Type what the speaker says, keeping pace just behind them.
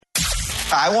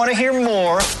I want to hear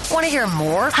more. Want to hear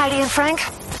more? Heidi and Frank?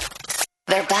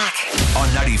 They're back. On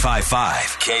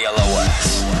 95.5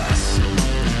 KLOS.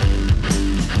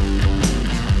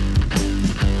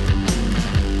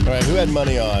 All right, who had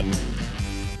money on,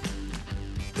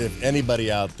 if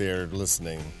anybody out there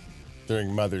listening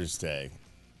during Mother's Day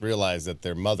realized that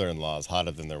their mother-in-law is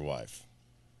hotter than their wife?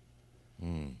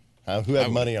 Who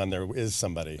had money on there is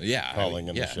somebody calling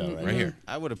in the show, right? Right here.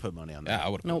 I would have put money on that. Yeah, I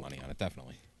would have put money on it,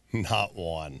 definitely. Not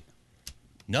one.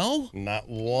 No? Not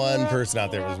one person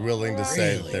out there was willing to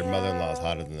say that their mother-in-law is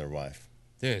hotter than their wife.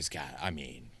 There's got, I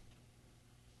mean,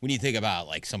 when you think about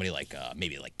like somebody like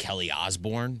maybe like Kelly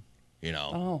Osbourne, you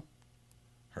know,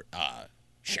 her,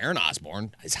 Sharon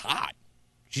Osbourne is hot.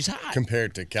 She's hot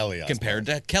compared to Kelly Osbourne. Compared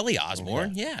to Kelly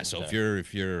Osbourne, yeah. So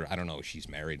if you're, I don't know if she's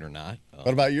married or not.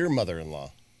 What about your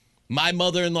mother-in-law? My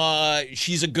mother-in-law,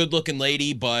 she's a good-looking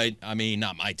lady, but I mean,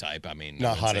 not my type. I mean,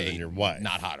 not hotter than your wife.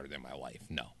 Not hotter than my wife.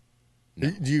 No.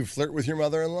 Do you flirt with your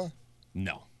mother-in-law?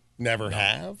 No. Never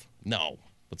have? No.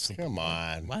 Come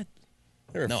on. What?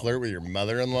 You ever flirt with your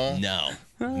mother-in-law? No,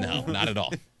 not at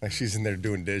all. Like she's in there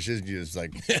doing dishes, and you just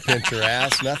like pinch her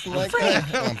ass, nothing like that?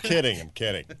 Oh, I'm kidding.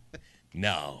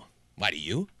 No. Why do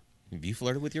you? Have you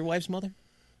flirted with your wife's mother?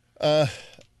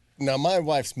 No, my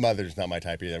wife's mother's not my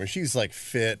type either. I mean, she's like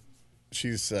fit.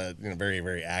 She's very,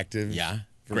 very active. Yeah.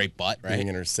 Great butt, right? Being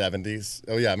in her 70s.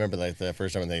 Oh, yeah, I remember like the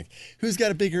first time they, who's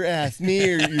got a bigger ass,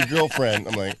 me or your girlfriend?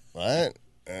 I'm like, what?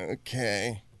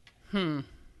 Okay.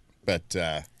 But,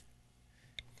 yeah,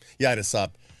 I just saw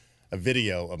a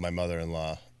video of my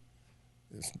mother-in-law.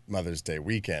 It was Mother's Day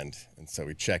weekend, and so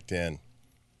we checked in,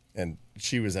 and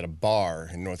she was at a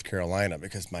bar in North Carolina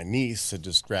because my niece had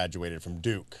just graduated from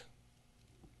Duke.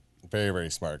 Very,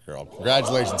 very smart girl.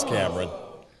 Congratulations, Cameron.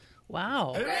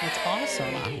 Wow, that's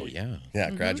awesome. Oh, yeah. Yeah,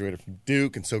 graduated from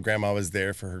Duke, and so Grandma was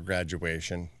there for her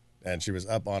graduation, and she was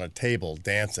up on a table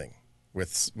dancing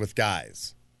with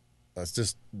guys. It's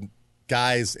just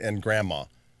guys and Grandma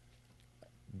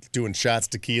doing shots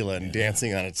tequila and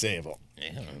dancing on a table.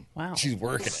 Yeah. Wow. She's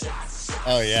working it.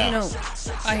 Oh, yeah. You know,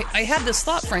 I had this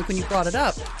thought, Frank, when you brought it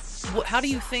up. How do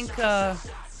you think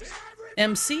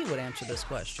MC would answer this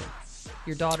question?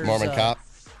 Your daughter's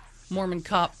Mormon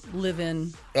cop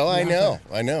live-in. Oh, I know.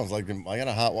 It's like, I got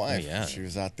a hot wife. Oh, yeah. She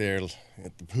was out there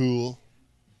at the pool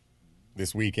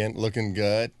this weekend, looking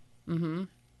good. Mm-hmm.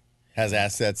 Has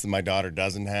assets that my daughter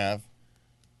doesn't have.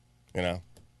 You know?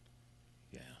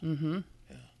 Yeah. Mm-hmm.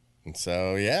 Yeah. And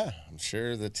so, yeah, I'm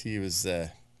sure that he was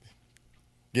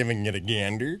giving it a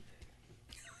gander.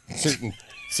 Certain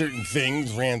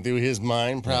things ran through his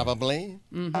mind, probably.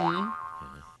 Mm-hmm.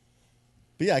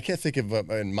 But yeah, I can't think of,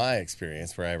 in my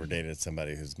experience, where I ever dated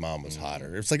somebody whose mom was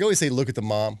hotter. It's like I always say, look at the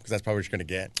mom, because that's probably what you're going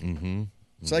to get. Mm-hmm.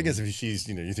 So I guess if she's,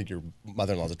 you think your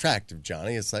mother-in-law's attractive,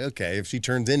 Johnny, it's like, okay, if she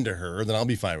turns into her, then I'll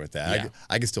be fine with that. Yeah.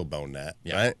 I can still bone that,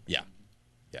 Yeah. right? Yeah.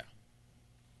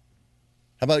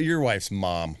 How about your wife's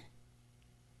mom,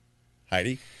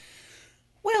 Heidi?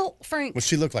 Well, Frank. What's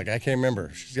she look like? I can't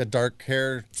remember. She's got dark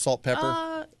hair, salt,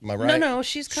 pepper. Am I right? No,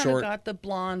 she's kind of Short. got the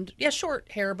blonde. Yeah,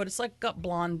 short hair, but it's like got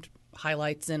blonde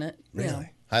highlights in it. Really? You know.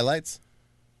 Highlights?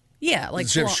 Yeah, like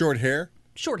Does she have short hair?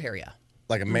 Short hair, yeah.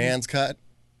 Like a man's cut?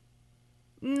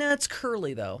 No, it's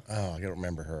curly though. Oh, I don't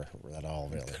remember her at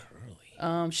all,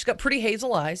 really. She's got pretty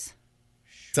hazel eyes.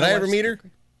 Did I ever meet her?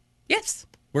 Yes.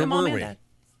 Where My mom were and we? Dad.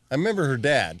 I remember her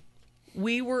dad.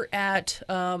 We were at,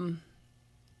 I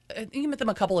think you met them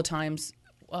a couple of times,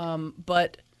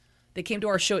 but they came to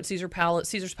our show at Caesar's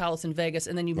Palace in Vegas,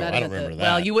 and then you met I them don't at the, remember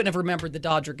well, that. you wouldn't have remembered the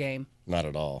Dodger game. Not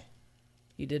at all.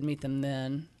 You did meet them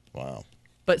then. Wow.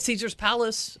 But Caesar's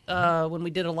Palace, when we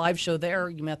did a live show there,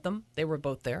 you met them. They were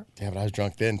both there. Damn it, I was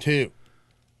drunk then, too.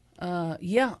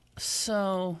 Yeah,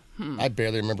 so... I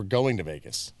barely remember going to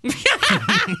Vegas.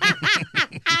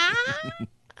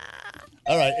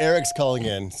 All right, Eric's calling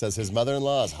in. Says his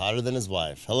mother-in-law is hotter than his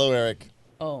wife. Hello, Eric.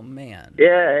 Oh, man.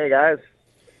 Yeah, hey, guys.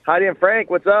 Heidi and Frank,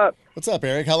 what's up? What's up,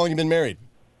 Eric? How long you been married?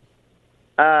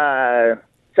 7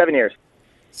 years.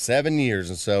 7 years.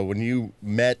 And so when you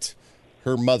met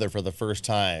her mother for the first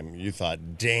time, you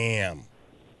thought, damn.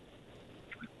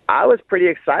 I was pretty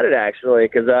excited, actually,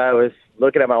 because I was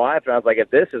looking at my wife, and I was like, if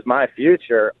this is my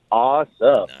future,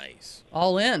 awesome. Nice.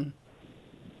 All in.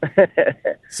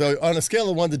 So on a scale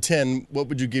of 1 to 10, what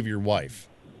would you give your wife?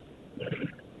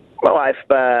 My wife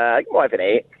an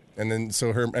 8. And then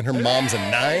so her mom's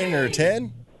a 9 or a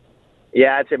 10?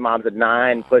 Yeah, I'd say mom's a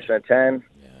 9, pushing a 10.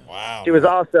 Wow. She was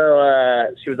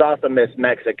also Miss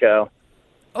Mexico.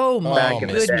 Oh, my Back in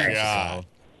the goodness. day. God.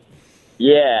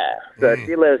 Yeah, so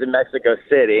she lives in Mexico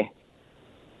City,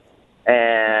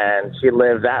 and she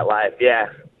lived that life, yeah.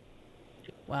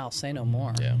 Wow, say no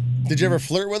more. Yeah. Did you ever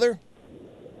flirt with her?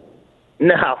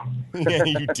 No. Yeah,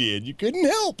 you did. You couldn't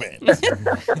help it.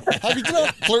 How did you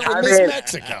not flirt with Miss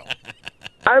Mexico?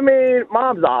 I mean,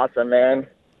 Mom's awesome, man.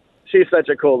 She's such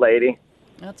a cool lady.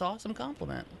 That's an awesome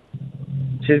compliment.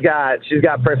 She's got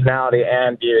personality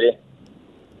and beauty.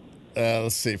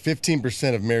 Let's see.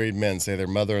 15% of married men say their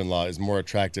mother-in-law is more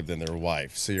attractive than their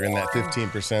wife. So you're in that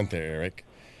 15% there, Eric.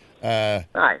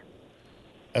 Nice.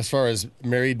 As far as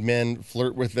married men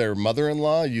flirt with their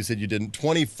mother-in-law, you said you didn't.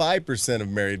 25% of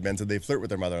married men said they flirt with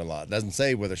their mother-in-law. It doesn't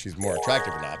say whether she's more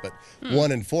attractive or not, but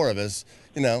 1 in 4 of us,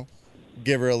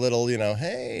 give her a little,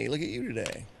 hey, look at you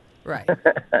today. Right.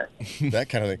 That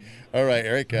kind of thing. All right,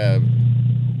 Eric,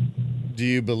 do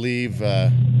you believe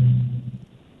that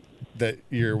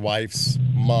your wife's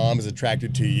mom is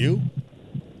attracted to you?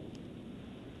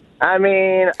 I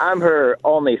mean, I'm her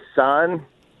only son.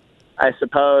 I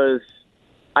suppose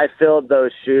I filled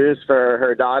those shoes for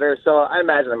her daughter, so I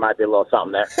imagine there might be a little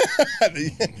something there.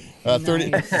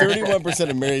 31%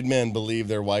 of married men believe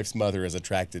their wife's mother is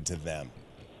attracted to them.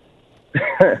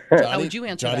 Johnny, How would you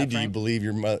answer Johnny, that, do you Frank? believe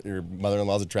your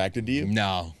mother-in-law is attracted to you?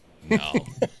 No.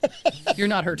 You're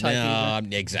not her type either.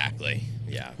 No, exactly.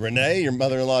 Yeah. Renee, your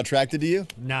mother-in-law attracted to you?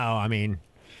 No, I mean,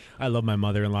 I love my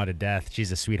mother-in-law to death.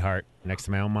 She's a sweetheart next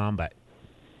to my own mom, but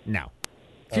no.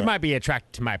 She might be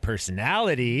attracted to my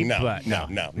personality, but no.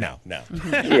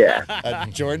 Yeah.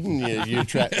 Jordan,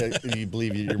 you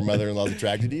believe your mother-in-law's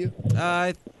attracted to you?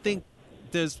 I think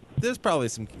there's probably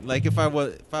some, like, if I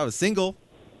was single,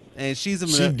 and she's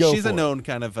a known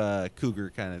kind of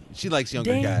cougar kind of. She likes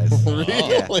younger guys. Really?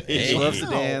 Yeah. She loves to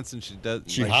dance, and she does.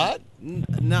 She hot?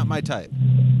 Not my type.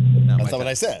 That's not what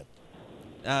I said.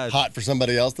 Hot for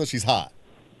somebody else, though? She's hot.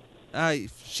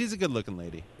 She's a good-looking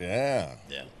lady. Yeah.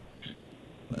 Yeah.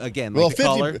 Again, like the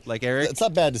caller, like Eric. It's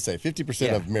not bad to say.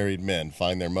 50% of married men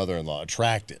find their mother-in-law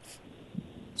attractive.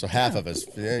 So half of us,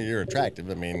 you're attractive.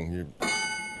 I mean,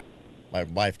 my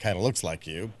wife kind of looks like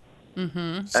you.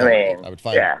 Mm-hmm. So I would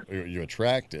find you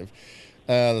attractive.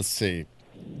 Let's see.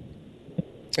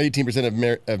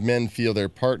 18% of men feel their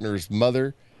partner's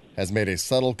mother has made a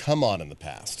subtle come-on in the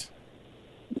past.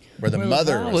 Where the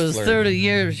mother I was flirting. 30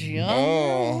 years young.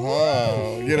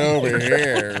 Oh, get over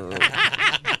here.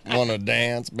 Want to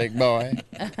dance, big boy?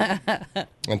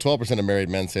 And 12% of married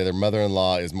men say their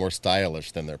mother-in-law is more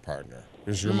stylish than their partner.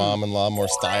 Is your mom-in-law more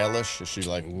stylish? Is she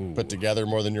put together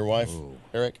more than your wife,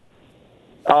 Eric?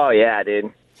 Oh yeah,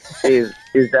 dude. He's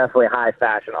definitely high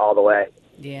fashion all the way.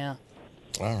 Yeah.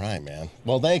 All right, man.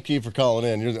 Well, thank you for calling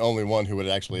in. You're the only one who would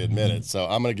actually admit it, so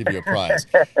I'm going to give you a prize.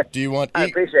 Do you want I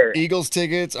appreciate it. Eagles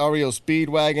tickets, REO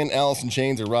Speedwagon, Alice in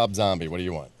Chains, or Rob Zombie? What do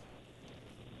you want?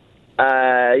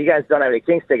 You guys don't have any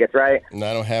Kings tickets, right? No,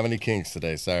 I don't have any Kings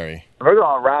today. Sorry. We're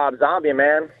going Rob Zombie,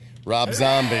 man. Rob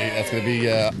Zombie. That's going to be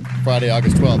Friday,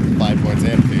 August 12th, 5 Points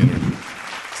Amphitheater.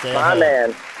 Stay My home.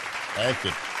 man. Thank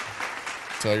you.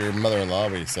 Tell your mother-in-law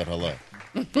we said hello.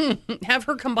 Have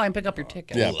her come by and pick up your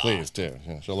ticket. Yeah, please do.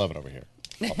 Yeah, she'll love it over here.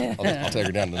 I'll take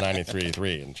her down to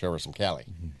 93.3 and show her some Cali.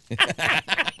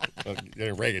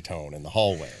 Reggaeton in the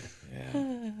hallway.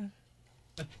 Yeah.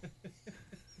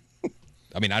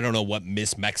 I mean, I don't know what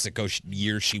Miss Mexico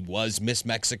year she was Miss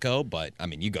Mexico, but, I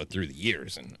mean, you go through the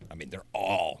years, and, I mean, they're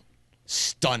all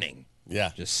stunning.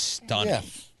 Yeah. Just stunning. Yeah.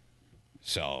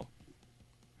 So,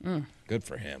 good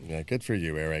for him. Yeah, good for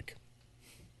you, Eric.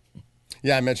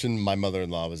 Yeah, I mentioned my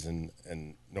mother-in-law was in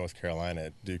North Carolina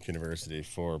at Duke University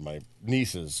for my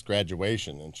niece's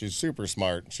graduation, and she's super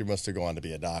smart. She wants to go on to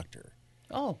be a doctor.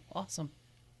 Oh, awesome.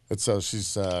 And so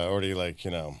she's already,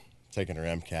 taking her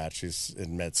MCAT. She's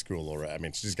in med school already. I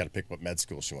mean, she's got to pick what med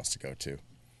school she wants to go to.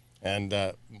 And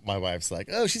my wife's like,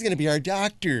 oh, she's going to be our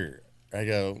doctor. I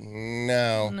go,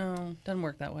 no. No, doesn't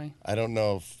work that way. I don't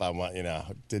know if I want,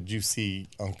 did you see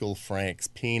Uncle Frank's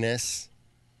penis?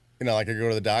 I could go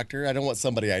to the doctor. I don't want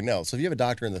somebody I know. So if you have a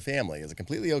doctor in the family, is it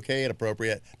completely okay and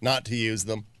appropriate not to use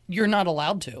them? You're not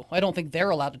allowed to. I don't think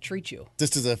they're allowed to treat you.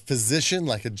 Just as a physician,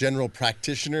 like a general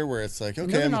practitioner, where it's like,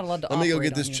 okay, they're not allowed to let me go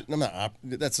operate get this. on you. I'm not.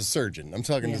 That's a surgeon. I'm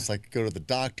talking Yeah. just like go to the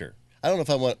doctor. I don't know if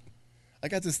I want. I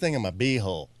got this thing in my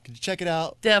beehole. Could you check it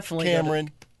out? Definitely. Cameron.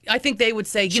 I think they would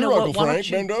say, you Sure, know what, Uncle why Frank,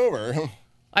 don't you? bend over.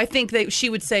 I think she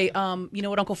would say, you know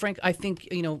what, Uncle Frank, I think,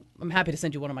 I'm happy to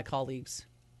send you one of my colleagues.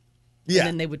 Yeah.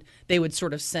 And then they would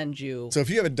sort of send you. So if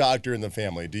you have a doctor in the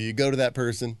family, do you go to that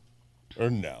person or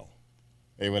no?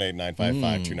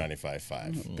 818-955-2955.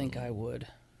 I don't think I would.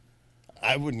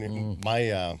 I wouldn't.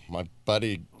 My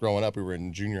buddy growing up, we were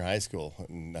in junior high school,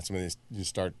 and that's when you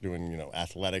start doing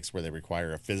athletics where they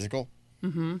require a physical.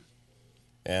 Mm-hmm.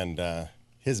 And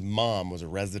his mom was a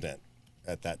resident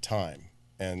at that time,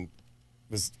 and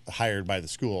was hired by the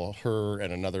school, her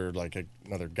and another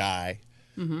guy,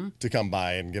 to come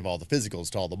by and give all the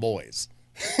physicals to all the boys.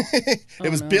 It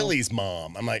was Billy's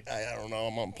mom. I'm like, I don't know.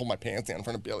 I'm going to pull my pants down in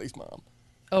front of Billy's mom.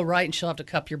 Oh, right. And she'll have to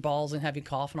cup your balls and have you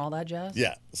cough and all that jazz?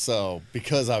 Yeah. So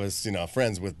because I was,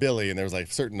 friends with Billy, and there was like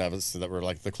certain of us that were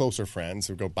like the closer friends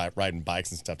who go riding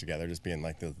bikes and stuff together, just being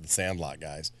like the Sandlot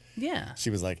guys. Yeah. She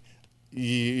was like,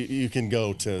 you can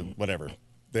go to whatever,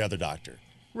 the other doctor.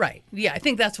 Right. Yeah, I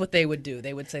think that's what they would do.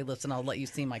 They would say, listen, I'll let you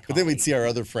see my coffee. But then we'd see our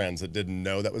other friends that didn't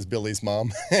know that was Billy's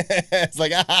mom. It's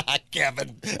like,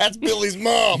 Kevin, that's Billy's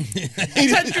mom. She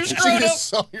just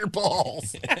saw your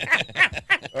balls.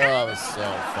 Oh, it was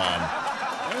so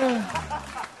fun.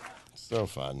 So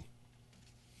fun.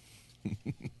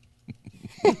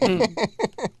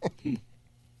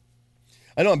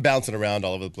 I know I'm bouncing around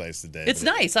all over the place today. It's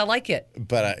nice. I like it.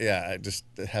 But I just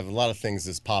have a lot of things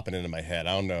just popping into my head.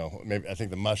 I don't know. Maybe I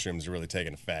think the mushrooms are really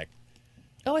taking effect.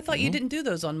 Oh, I thought you didn't do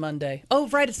those on Monday. Oh,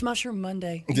 right. It's Mushroom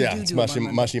Monday. It's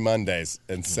mushy Mondays.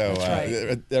 And so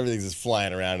everything's just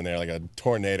flying around in there like a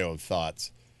tornado of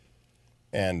thoughts.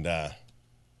 And I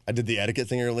did the etiquette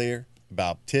thing earlier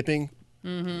about tipping.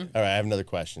 Mm-hmm. All right, I have another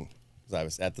question. Because I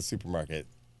was at the supermarket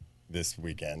this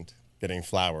weekend getting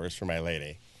flowers for my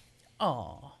lady.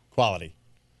 Oh. Quality.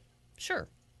 Sure.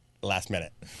 Last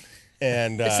minute.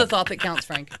 And it's the thought that counts,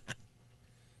 Frank.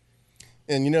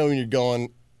 And when you're going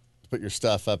to put your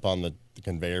stuff up on the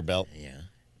conveyor belt? Yeah.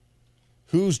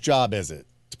 Whose job is it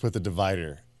to put the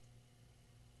divider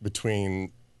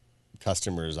between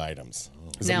customers' items?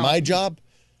 Is it my job?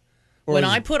 When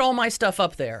I put all my stuff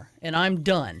up there and I'm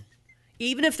done,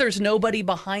 even if there's nobody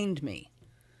behind me,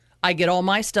 I get all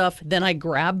my stuff, then I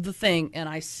grab the thing and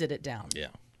I sit it down. Yeah.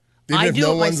 Even if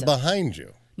no one's behind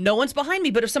you. No one's behind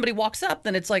me, but if somebody walks up,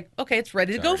 then it's like, okay, it's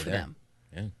ready to go for them.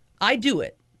 Yeah. I do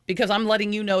it because I'm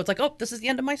letting you know it's like, oh, this is the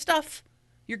end of my stuff.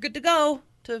 You're good to go.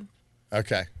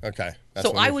 Okay.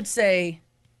 So I would say,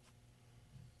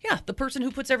 yeah, the person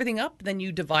who puts everything up, then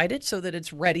you divide it so that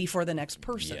it's ready for the next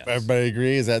person. Yes. Everybody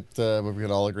agree? Is that what we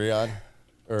can all agree on?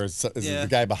 Or is it the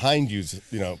guy behind you,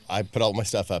 I put all my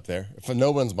stuff up there. If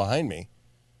no one's behind me,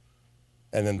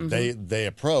 and then they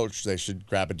approach, they should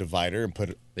grab a divider and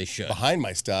put it behind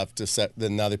my stuff to set.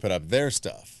 Then now they put up their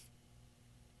stuff,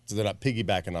 so they're not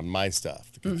piggybacking on my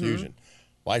stuff. The confusion.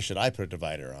 Why should I put a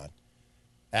divider on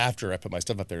after I put my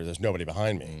stuff up there? There's nobody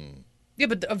behind me. Yeah,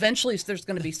 but eventually there's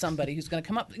going to be somebody who's going to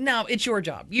come up. Now it's your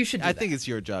job. You should. I think it's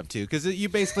your job too, because you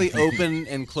basically open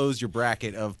and close your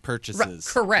bracket of purchases. Right,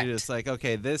 correct. You're just like,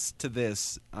 okay, this to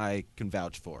this I can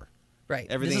vouch for. Right.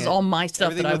 Everything. This is all my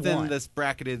stuff that I want. Everything within this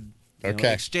bracketed.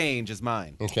 Exchange is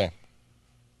mine. Okay.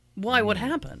 Why? What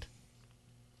happened?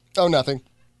 Oh, nothing.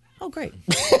 Oh, great.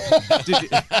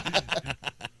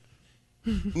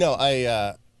 No,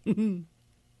 I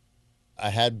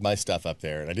had my stuff up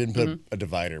there, and I didn't put a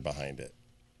divider behind it.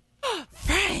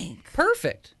 Frank.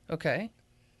 Perfect. Okay.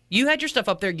 You had your stuff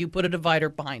up there. You put a divider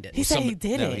behind it. He said he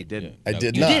did it. No, he didn't. I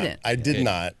did not. Didn't. I did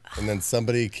not. And then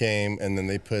somebody came, and then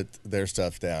they put their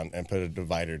stuff down and put a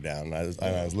divider down. And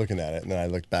I was looking at it, and then I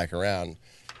looked back around,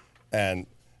 and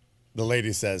the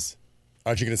lady says,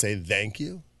 "Aren't you going to say thank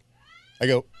you?" I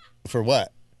go, "For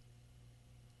what?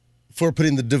 For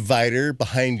putting the divider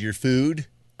behind your food?"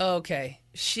 Okay.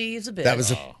 She's a bitch. That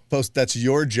was that's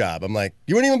your job. I'm like,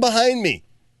 you weren't even behind me.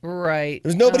 Right.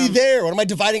 There's nobody there. What am I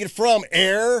dividing it from?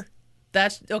 Air?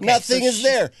 That's okay. Nothing is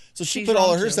there. So she put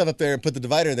all of her stuff up there and put the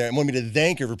divider in there and wanted me to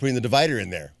thank her for putting the divider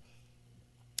in there.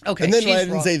 Okay. And then when I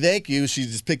didn't say thank you, she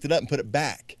just picked it up and put it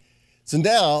back. So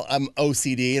now I'm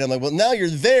OCD and I'm like, well, now you're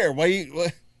there. Why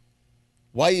you?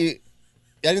 I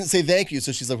didn't say thank you.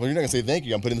 So she's like, well, you're not gonna say thank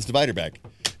you. I'm putting this divider back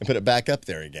and put it back up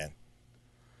there again.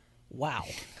 Wow.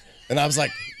 And I was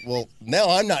like, well,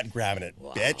 now I'm not grabbing it,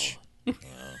 bitch.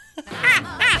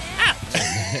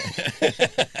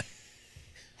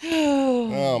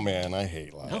 Oh man, I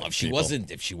hate life. No, if she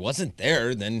wasn't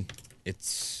there, then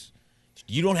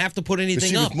you don't have to put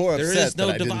anything up. She was more there upset is no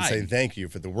that I divide. didn't say thank you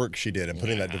for the work she did and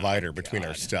putting that divider between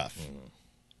our stuff.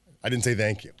 I didn't say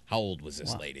thank you. How old was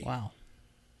this lady? Wow.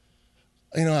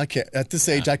 I can't. At this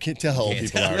age, I can't tell how old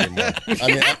people are anymore. I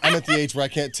mean, I'm at the age where I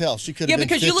can't tell. She could have been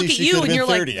 50. Because you look at she you could have and been you're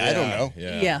 30. like, I don't know.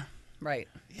 Yeah. Right.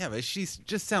 Yeah, but she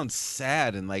just sounds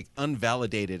sad and like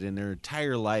unvalidated in her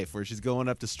entire life, where she's going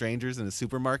up to strangers in a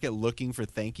supermarket looking for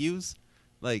thank yous.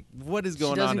 Like, what is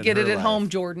going on? She doesn't get it at life? home,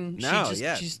 Jordan. No,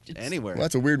 Anywhere. Well,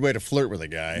 that's a weird way to flirt with a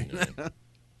guy.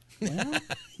 Well,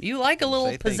 you like a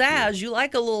little pizzazz. You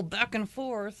like a little back and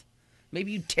forth.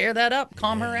 Maybe you tear that up,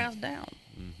 calm her ass down.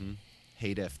 Mm-hmm.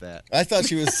 Hate F that. I thought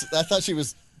she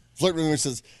was flirting with me when she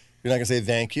says, "You're not gonna say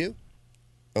thank you."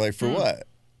 I'm like, for what?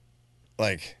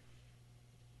 Like,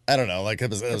 I don't know. Like it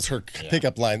was her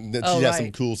pickup line that she has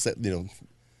some cool set. You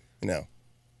know.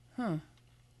 Huh.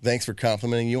 Thanks for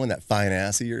complimenting you on that fine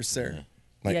ass of yours, sir.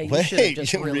 Like, Yeah, you wait, should've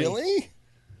just really?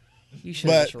 You should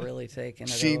have just really taken it.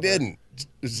 She over. didn't.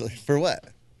 It's like, for what?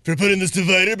 For putting this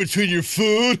divider between your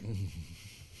food?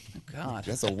 God.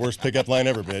 That's the worst pickup line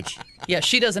ever, bitch. Yeah,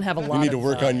 she doesn't have a lot. You need to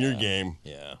work on your game.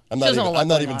 Yeah. I'm She doesn't have a lot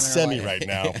not going even on in her semi life. right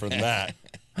now for that.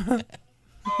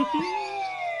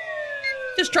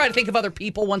 Just try to think of other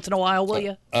people once in a while, will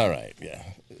you? All right, yeah.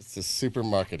 It's a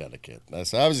supermarket etiquette. I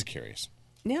was just curious.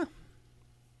 Yeah.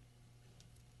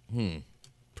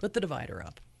 Put the divider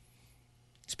up.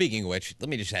 Speaking of which, let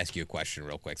me just ask you a question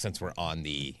real quick, since we're on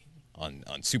the on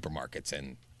supermarkets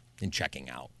and checking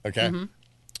out. Okay. Mm-hmm.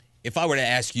 If I were to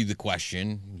ask you the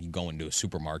question, you go into a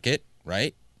supermarket,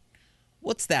 right?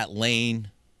 What's that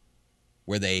lane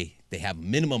where they have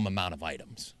minimum amount of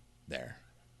items there?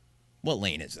 What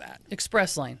lane is that?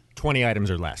 Express lane. 20 items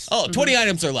or less. Oh, 20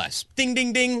 items or less. Ding,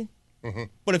 ding, ding.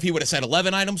 But if he would have said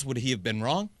 11 items, would he have been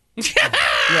wrong?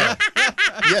 Yeah.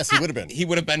 Yes, he would have been. He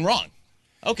would have been wrong.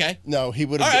 Okay. No, he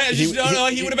would All have right,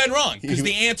 been. he would have been wrong because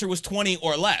the answer was 20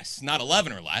 or less, not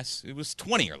 11 or less. It was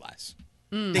 20 or less.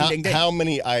 Ding, ding, ding. How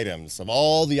many items of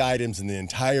all the items in the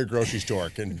entire grocery store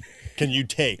can you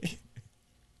take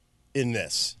in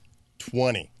this?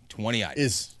 20. 20 items.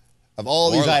 Is of all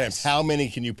Or these less. items, how many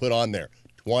can you put on there?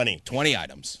 20. 20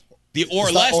 items. The or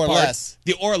It's not less or part. less.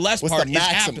 The or less What's part the is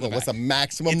after maximum? the fact. What's the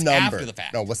maximum It's number? after the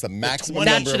fact. No, what's the maximum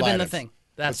That number should of have been the items? thing.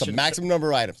 What's the maximum number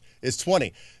of items? It's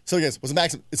 20. So guys, what's the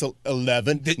maximum? It's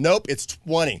 11. Nope, it's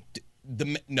 20.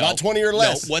 No, Not 20 or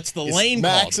less. No, what's the It's lane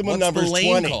maximum called? number What's is the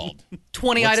lane 20. called?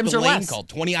 20 What's items the or lane less. called?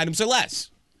 20 items or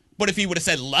less. But if he would have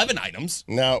said 11 items,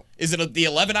 No, is it the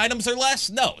 11 items or less?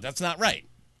 No, that's not right.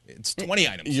 It's 20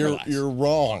 items or you're less.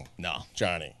 wrong, No.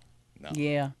 Johnny.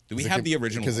 Yeah. Do we have the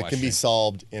original Because question? it can be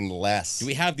solved in less. Do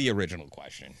we have the original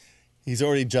question? He's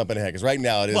already jumping ahead because right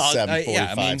now it is Well, 7:45,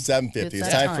 yeah, I mean, 7:50. It's It's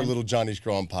that time for time. little Johnny's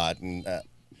growing pot, and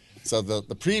so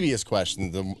the previous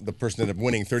question, the person ended up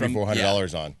winning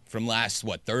 $3,400 on From last,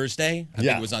 Thursday? I Yeah,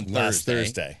 think it was on last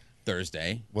Thursday.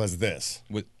 Thursday. Was this?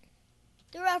 With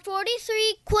There are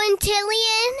 43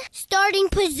 quintillion starting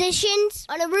positions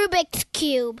on a Rubik's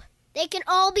Cube. They can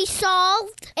all be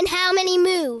solved in how many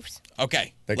moves?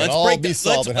 Okay, They can all be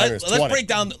solved in how many moves? let's 20.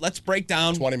 break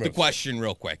down 20 the moves. question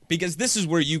real quick because this is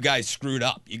where you guys screwed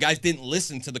up. You guys didn't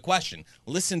listen to the question.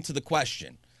 Listen to the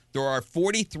question. There are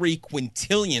 43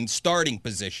 quintillion starting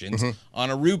positions Mm-hmm. on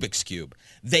a Rubik's Cube.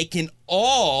 They can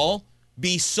all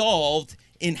be solved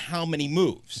in how many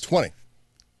moves? 20.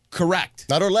 Correct.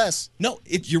 Not or less. No,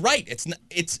 you're right. It's not.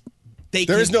 They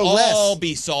There can is no all less.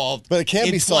 be solved, But it can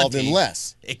in be solved in 20.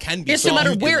 less. It can be It's no solved.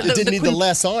 matter where It the didn't need the quin-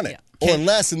 less on it. Yeah. Or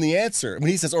less in the answer. When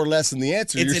he says or less in the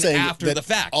answer, It's you're an saying after that the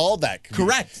fact. all that. Could be-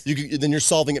 Correct. then you're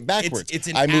solving it backwards. It's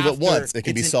an I move after, it once. It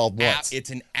can be it's an solved a- once. It's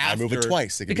an I move it after-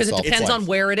 twice. It can Because be it solved depends twice. on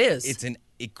where it is.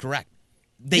 Correct.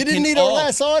 They You didn't can need or all-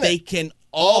 less on it. They can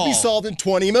all be solved in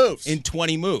 20 moves. in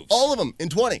 20 moves. all of them in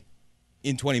 20.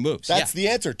 in 20 moves. That's yeah. the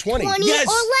answer. 20. 20 Yes,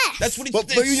 or less. that's what he But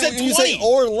said. you said 20. say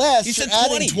or less, You you're said adding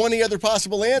 20. 20 other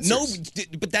possible answers. No,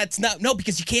 but that's not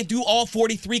because you can't do all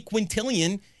 43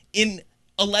 quintillion in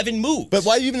 11 moves. But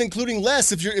why are you even including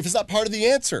less if it's not part of the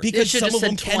answer? Because should some have of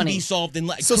them said can 20. be solved in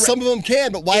less. So some of them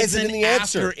can, but why It's is it in an the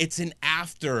answer? It's an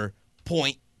after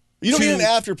point. You don't to- need an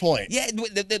after point. Yeah,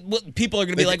 people are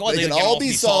going to be like, "Oh, they can all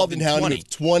be solved in how many moves?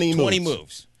 20 20 moves.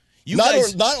 moves. You Not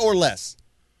guys, not or less.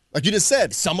 Like you just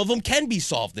said. some of them can be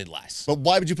solved in less. But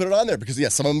why would you put it on there? Because,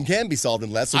 some of them can be solved in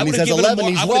less. So I when he would have says given 11, him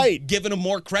more, he's I would right. have given him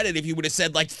more credit if he would have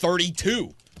said like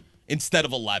 32 instead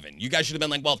of 11. You guys should have been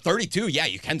like, well, 32, yeah,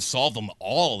 you can solve them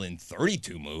all in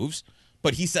 32 moves.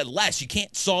 But he said less. You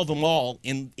can't solve them all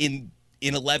in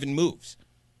 11 moves.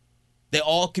 They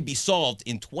all could be solved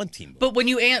in 20 moves. But when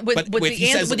you But if he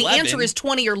says when the 11, answer is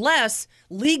 20 or less,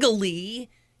 legally,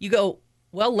 you go,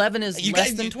 well, 11 is you less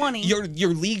guys, than 20. Your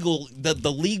legal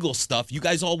the legal stuff. You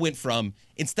guys all went from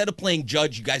instead of playing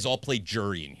judge, you guys all played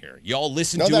jury in here. You all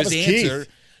listened No, to that his was answer.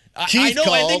 Keith. I Keith know,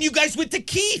 and then called. you guys went to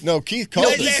Keith. No, Keith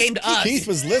called. he came to us. Keith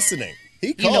was listening.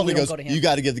 He know called we and don't goes, go to him. you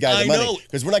got to give the guy I the money. know.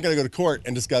 Because we're not going to go to court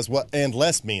and discuss what and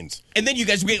less means. And then you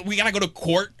guys, we gotta go to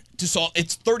court to solve.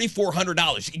 It's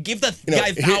 $3,400. Give the You know,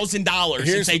 guy $1,000 and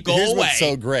here's say go here's away. What's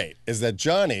so great is that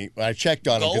Johnny, when I checked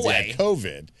on him Go because he away. had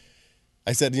COVID,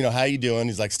 I said, how you doing?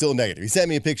 He's like, still negative. He sent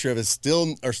me a picture of his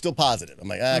still positive. I'm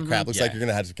like, crap. Looks like Yeah. you're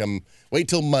gonna have to come wait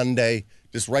till Monday.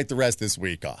 Just write the rest this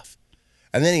week off.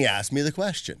 And then he asked me the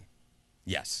question.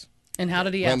 Yes. and how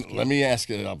did he ask you? Let me ask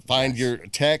it. I'll find your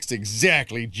text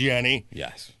exactly, Jenny.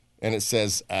 Yes. And it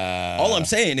says, All I'm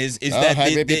saying is oh, that hi,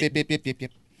 the- beep, beep, beep, beep, beep,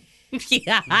 beep.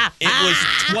 Yeah. It was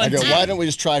 20. I go, why don't we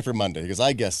just try for Monday? Because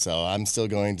I guess so. I'm still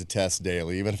going to test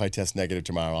daily. Even if I test negative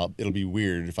tomorrow, it'll be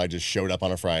weird if I just showed up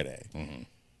on a Friday. Mm-hmm.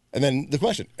 And then the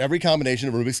question, every combination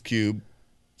of Rubik's Cube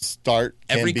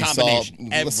can be solved.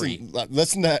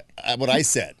 Listen to what I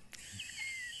said.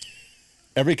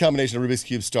 Every combination of Rubik's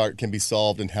Cube can be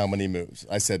solved in how many moves?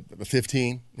 I said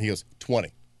 15. He goes,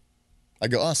 20. I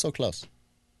go, oh, so close.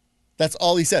 That's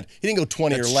all he said. He didn't go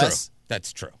 20 or less. True.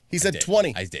 That's true. He said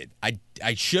 20. I did. I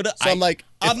should have. So I'm like,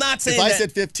 I'm not saying if that, I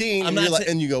said 15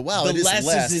 and you go, wow, it is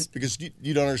less because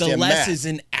you don't understand the less math. is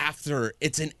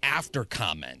it's an after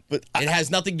comment. But it has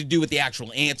nothing to do with the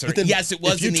actual answer. But then, yes, it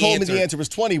was if you in the told answer. me the answer was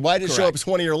 20, why did it show up as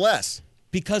 20 or less?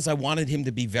 Because I wanted him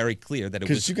to be very clear that it was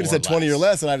Because you could have said 20 or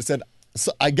less, and I'd have said,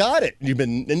 so I got it.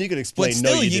 Then you could explain, but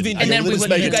still, no, you didn't. And then let's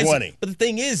make it 20. But the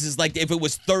thing is like if it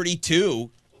was 32,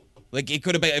 like it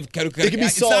could have been. It could be solved.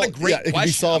 It's not a great it could question.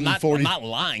 be solved in 40. I'm not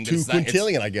lying. 2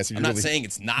 quintillion, I guess. I'm not saying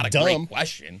it's not a great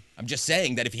question. I'm just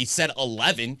saying that if he said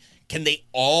 11, can they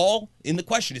all, in the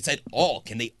question, it said all.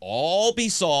 Can they all be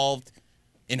solved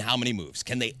in how many moves?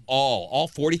 Can they all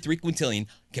 43 quintillion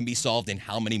can be solved in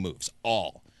how many moves?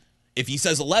 All. If he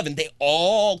says 11, they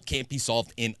all can't be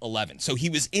solved in 11. So he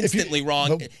was instantly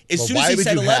wrong. As soon as he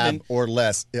said 11, or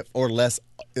less, if or less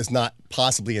is not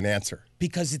possibly an answer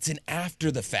because it's an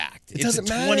after the fact. It doesn't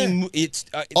matter.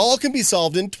 All can be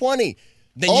solved in 20.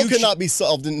 All cannot be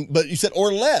solved in, but you said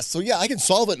or less. So yeah, I can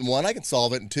solve it in 1. I can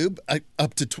solve it in 2.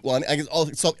 Up to 20. I can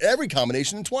solve every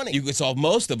combination in 20. You can solve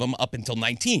most of them up until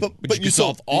 19. But you can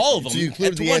solve all of them. So you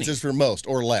include the answers for most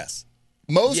or less.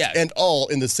 Most and all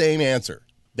in the same answer.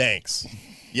 Thanks.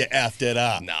 You effed it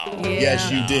up. No.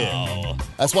 Yes, you did.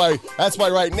 That's why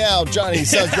right now Johnny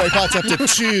Salisbury pots up to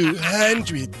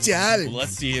 $200.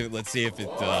 Let's see if it.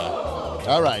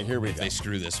 All right, here we go. They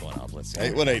screw this one up. Let's see.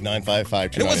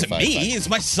 818-955-2955. It wasn't me. It's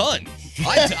my son. He's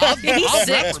 6. He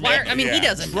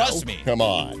doesn't trust know. me. Come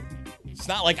on. It's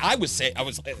not like I was saying. I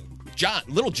was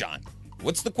Little John.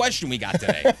 What's the question we got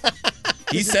today?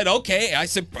 He said, okay. I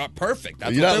said, perfect.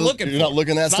 That's what they're looking for. You're not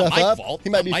looking that stuff up? Fault. He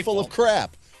might be full of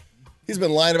crap. He's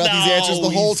been lying about these answers the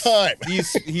whole time.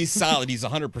 He's solid. He's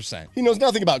 100%. He knows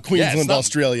nothing about Queensland,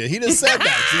 Australia. He just said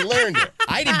that. He learned it.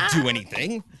 I didn't do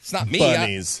anything. It's not me.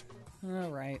 Bunnies. All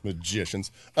right.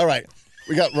 Magicians. All right.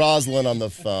 We got Rosalind on the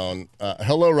phone.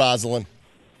 Hello, Rosalind.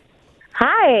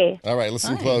 Hi. All right.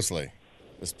 Listen closely.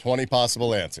 There's 20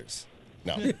 possible answers.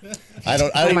 No, I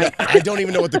don't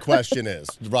even know what the question is,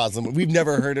 Rosalind. We've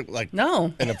never heard it like.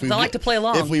 No, and if we I like to play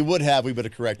along. If we would have, we would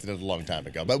have corrected it a long time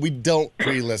ago. But we don't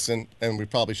pre-listen, and we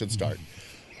probably should start.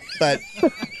 But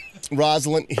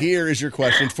Rosalind, here is your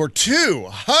question for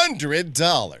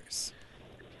 $200.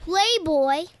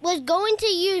 Playboy was going to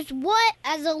use what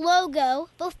as a logo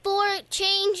before it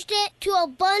changed it to a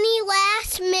bunny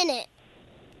last minute?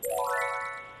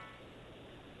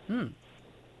 Do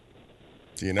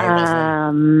you know,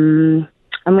 Rosalind?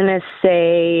 I'm going to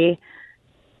say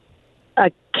a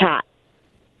cat.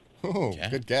 Oh,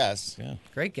 good guess. Yeah.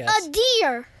 Great guess. A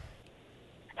deer.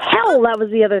 Hell, that was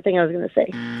the other thing I was going to say.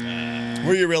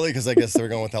 Were you really? Because I guess they were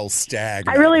going with the whole stag.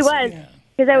 I really was.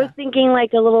 Because I was thinking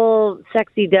like a little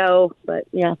sexy doe, but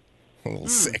yeah. A little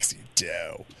sexy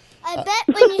doe. I bet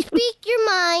when you speak your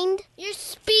mind, you're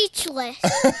speechless.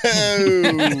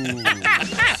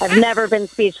 I've never been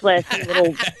speechless. You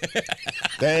little...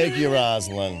 Thank you,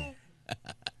 Rosalind.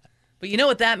 But you know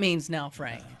what that means now,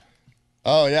 Frank.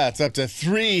 Oh, yeah, it's up to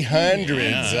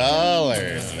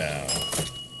 $300 now.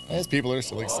 Those people are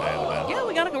so excited about it.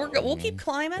 Yeah, we'll keep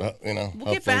climbing. Well, we'll get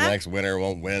hopefully back. next winner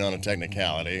won't win on a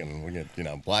technicality, and we get,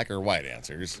 black or white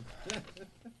answers.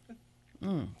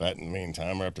 But in the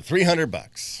meantime, we're up to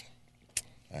 $300.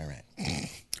 All right.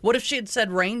 What if she had said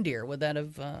reindeer? Would that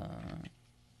have...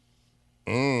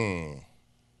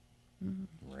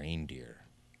 Reindeer.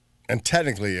 And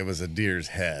technically, it was a deer's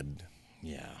head.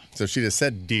 Yeah. So she just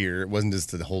said deer. It wasn't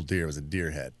just the whole deer. It was a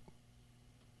deer head.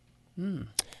 I don't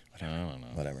know.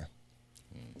 Whatever.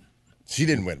 She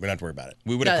didn't win. We don't have to worry about it.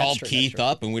 We would have called Keith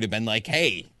up and we'd have been like,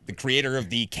 hey, the creator of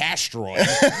the Castroid,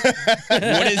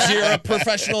 what is your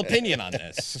professional opinion on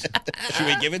this? Should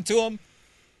we give it to him?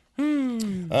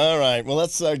 All right. Well,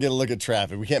 let's get a look at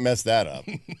traffic. We can't mess that up.